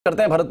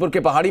करते हैं। भरतपुर के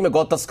पहाड़ी में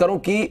गौ तस्करों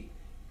की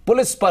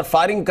पुलिस पर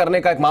फायरिंग करने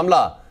का एक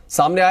मामला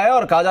सामने आया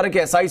और कहा जा रहा है कि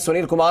एसआई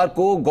सुनील कुमार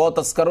को गौ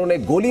तस्करों ने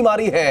गोली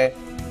मारी है।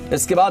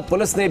 इसके बाद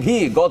पुलिस ने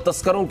भी गौ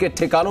तस्करों के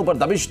ठिकानों पर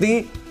दबिश दी।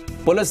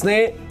 पुलिस ने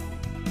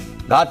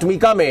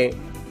घाटमीका में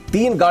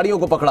 3 गाड़ियों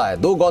को पकड़ा है।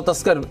 2 गौ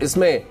तस्कर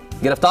इसमें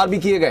गिरफ्तार भी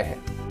किए गए हैं।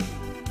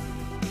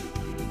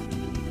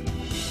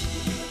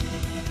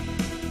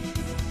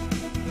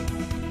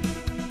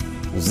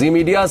 जी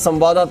मीडिया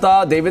संवाददाता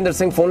देवेंद्र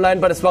सिंह फोन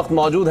लाइन पर इस वक्त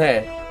मौजूद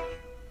हैं।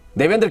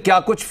 देवेंद्र, क्या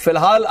कुछ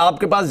फिलहाल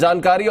आपके पास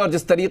जानकारी और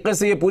जिस तरीके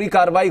से ये पूरी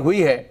कार्रवाई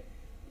हुई है,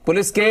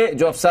 पुलिस के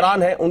जो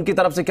अफसरान हैं उनकी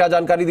तरफ से क्या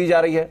जानकारी दी जा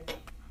रही है?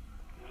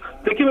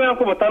 देखिए, मैं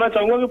आपको बताना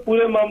चाहूंगा कि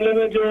पूरे मामले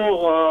में जो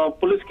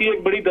पुलिस की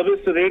एक बड़ी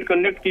दबिश रेड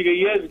कंडक्ट की गई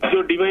है।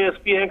 जो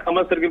डीवाईएसपी हैं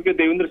खम्मा सर्किल के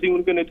देवेंद्र सिंह,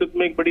 उनके नेतृत्व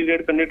में एक बड़ी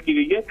रेड कंडक्ट की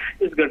गई है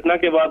इस घटना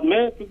के बाद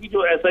में, क्योंकि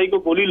जो एसआई को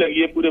गोली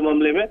लगी है पूरे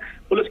मामले में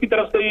पुलिस की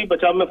तरफ से ही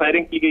बचाव में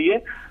फायरिंग की गई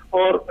है।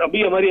 और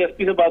अभी हमारी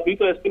एसपी से बात हुई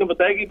तो एसपी ने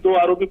बताया कि 2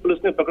 आरोपी पुलिस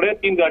ने पकड़े,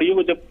 3 गाड़ियों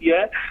को जब्त किया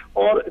है।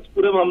 और इस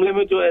पूरे मामले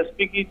में जो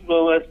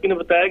एसपी ने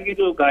बताया कि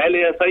जो घायल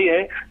एसआई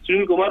है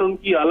सुनील कुमार,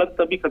 उनकी हालत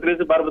अभी खतरे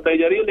से बाहर बताई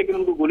जा रही है, लेकिन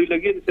उनको गोली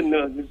लगी है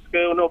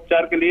जिसके उन्हें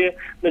उपचार के लिए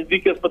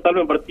नजदीक के अस्पताल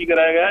में भर्ती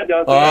कराया गया है।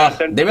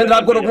 जहां देवेंद्र,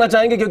 आपको रोकना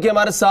चाहेंगे क्योंकि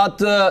हमारे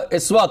साथ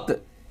इस वक्त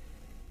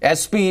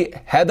एसपी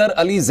हैदर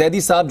अली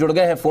जैदी साहब जुड़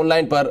गए हैं फोन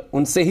लाइन पर।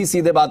 उनसे ही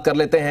सीधे बात कर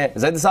लेते हैं।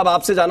 जैदी साहब,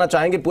 आपसे जानना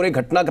चाहेंगे पूरे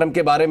घटनाक्रम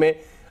के बारे में,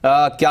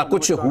 क्या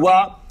कुछ हुआ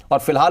और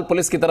फिलहाल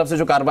पुलिस की तरफ से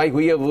जो कार्रवाई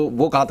हुई है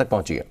वो कहां तक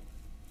पहुंची है?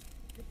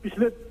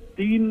 पिछले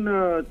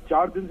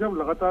 3-4 दिन से हम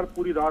लगातार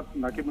पूरी रात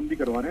नाकेबंदी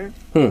करवा रहे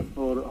हैं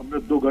और हमने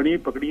 2 गाड़ियां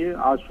पकड़ी है।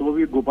 आज सुबह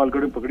भी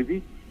गोपालगढ़ में पकड़ी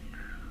थी।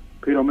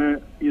 फिर हमें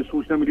ये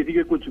सूचना मिली थी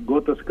कि कुछ गौ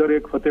तस्कर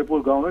एक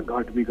फतेहपुर गांव है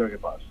घाटमीका के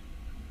पास,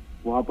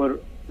 वहां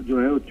पर जो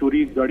है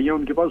चोरी गाड़ियां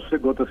उनके पास, उससे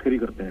गौ तस्करी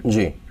करते हैं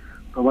जी।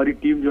 तो हमारी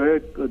टीम जो है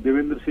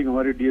देवेंद्र सिंह,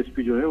 हमारे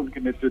डीएसपी जो है उनके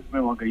नेतृत्व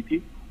में वहां गई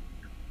थी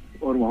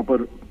और वहां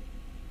पर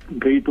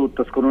गई तो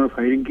तस्करों ने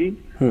फायरिंग की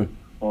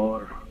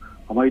और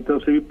हमारी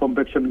तरफ से भी पंप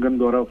एक्शन गन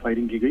द्वारा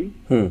फायरिंग की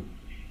गई।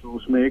 तो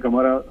उसमें एक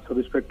हमारा सब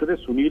इंस्पेक्टर है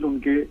सुनील,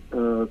 उनके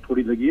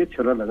थोड़ी लगी है,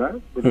 छर्रा लगा है,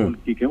 बिल्कुल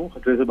ठीक है, वो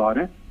खतरे से बाहर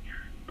है।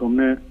 तो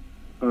हमने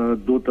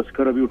 2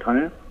 तस्कर अभी उठाए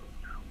हैं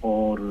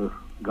और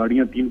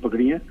गाड़ियां 3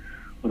 पकड़ी हैं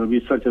और अभी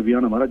सर्च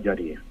अभियान हमारा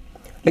जारी है।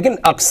 लेकिन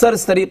अक्सर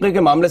इस तरीके के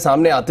मामले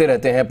सामने आते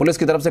रहते हैं, पुलिस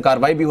की तरफ से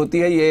कार्रवाई भी होती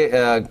है,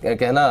 ये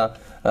कहना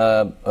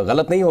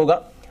गलत नहीं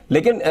होगा,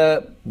 लेकिन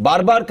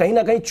बार बार कहीं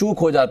ना कहीं चूक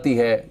हो जाती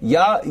है,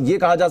 या ये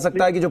कहा जा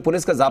सकता है कि जो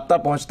पुलिस का जाब्ता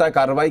पहुंचता है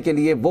कार्रवाई के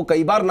लिए वो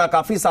कई बार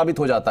नाकाफी साबित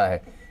हो जाता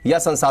है, या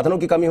संसाधनों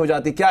की कमी हो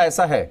जाती है। क्या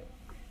ऐसा है?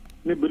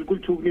 नहीं, बिल्कुल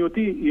चूक नहीं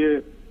होती। ये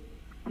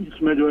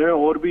इसमें जो है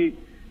और भी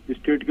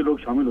स्टेट के लोग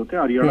शामिल होते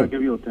हैं, हरियाणा के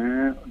भी होते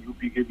हैं,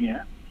 यूपी के भी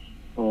हैं,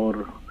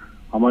 और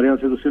हमारे यहाँ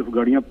से तो सिर्फ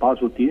गाड़ियां पास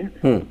होती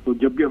हैं। तो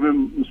जब भी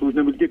हमें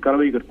सूचना मिलती है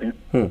कार्रवाई करते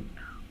हैं,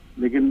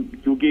 लेकिन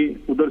क्योंकि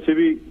उधर से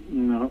भी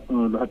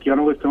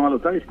हथियारों का इस्तेमाल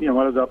होता है, इसलिए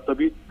हमारा जाब्ता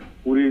भी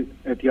पूरी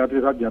एहतियात के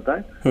साथ जाता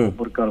है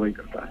और कार्रवाई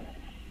करता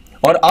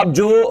है। और अब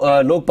जो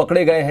लोग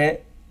पकड़े गए हैं,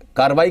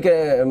 कार्रवाई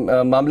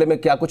के मामले में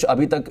क्या कुछ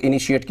अभी तक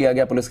इनिशिएट किया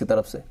गया पुलिस की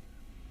तरफ से?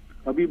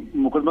 अभी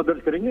मुकदमा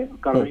दर्ज करेंगे,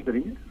 कार्रवाई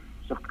करेंगे,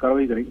 सख्त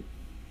कार्रवाई करेंगे।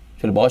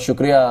 चलिए, बहुत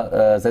शुक्रिया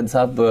जैद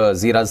साहब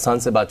जी राजस्थान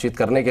से बातचीत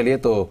करने के लिए।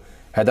 तो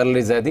हैदर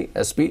अली जैदी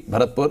एसपी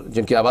भरतपुर,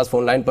 जिनकी आवाज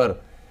फोन लाइन पर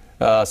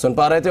सुन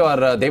पा रहे थे,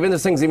 और देवेंद्र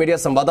सिंह जी मीडिया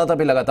संवाददाता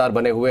भी लगातार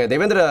बने हुए हैं।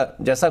 देवेंद्र,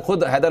 जैसा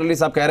खुद हैदर अली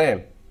साहब कह रहे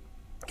हैं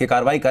कि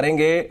कार्रवाई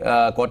करेंगे,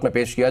 कोर्ट में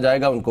पेश किया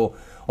जाएगा उनको,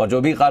 और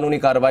जो भी कानूनी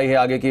कार्रवाई है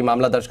आगे की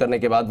मामला दर्ज करने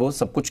के बाद वो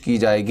सब कुछ की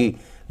जाएगी।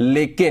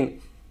 लेकिन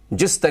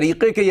जिस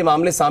तरीके के ये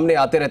मामले सामने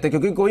आते रहते,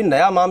 क्योंकि कोई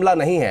नया मामला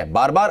नहीं है,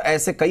 बार बार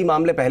ऐसे कई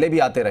मामले पहले भी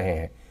आते रहे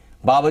हैं,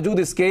 बावजूद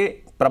इसके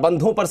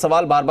प्रबंधों पर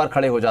सवाल बार बार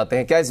खड़े हो जाते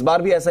हैं। क्या इस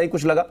बार भी ऐसा ही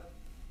कुछ लगा?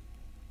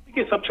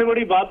 कि सबसे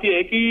बड़ी बात यह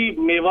है कि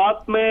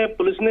मेवात में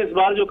पुलिस ने इस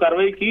बार जो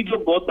कार्रवाई की, जो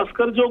गौ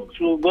तस्कर जो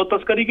गौ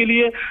तस्करी के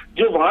लिए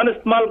जो वाहन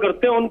इस्तेमाल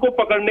करते हैं उनको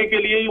पकड़ने के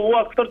लिए, वो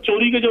अक्सर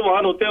चोरी के जो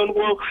वाहन होते हैं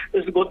उनको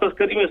इस गौ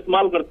तस्करी में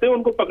इस्तेमाल करते हैं,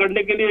 उनको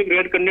पकड़ने के लिए एक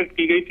रेड कंडक्ट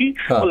की गई थी।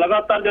 और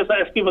लगातार, जैसा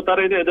एसपी बता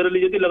रहे थे हैदर अली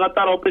जैदी,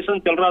 लगातार ऑपरेशन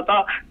चल रहा था।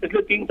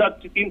 पिछले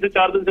 3 से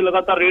 4 दिन से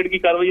लगातार रेड की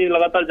कार्रवाई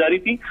लगातार जारी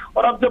थी।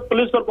 और अब जब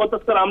पुलिस और गौ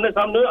तस्कर आमने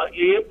सामने,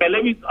 ये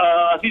पहले भी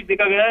आशीष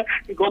देखा गया है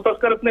कि गौ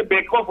तस्कर इतने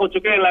बैक ऑफ हो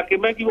चुके हैं इलाके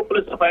में कि वो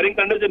पुलिस से फायरिंग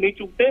करने से नहीं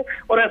चूकते,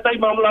 और ऐसा ही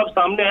मामला अब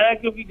सामने आया,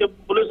 क्योंकि जब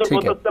पुलिस और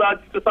गौ तस्कर आज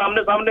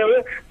सामने हुए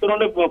तो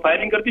उन्होंने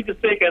फायरिंग कर दी,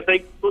 जिससे एक एसआई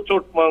को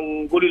चोट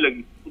गोली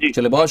लगी। जी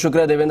चलिए, बहुत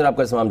शुक्रिया देवेंद्र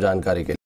आपका तमाम जानकारी के लिए।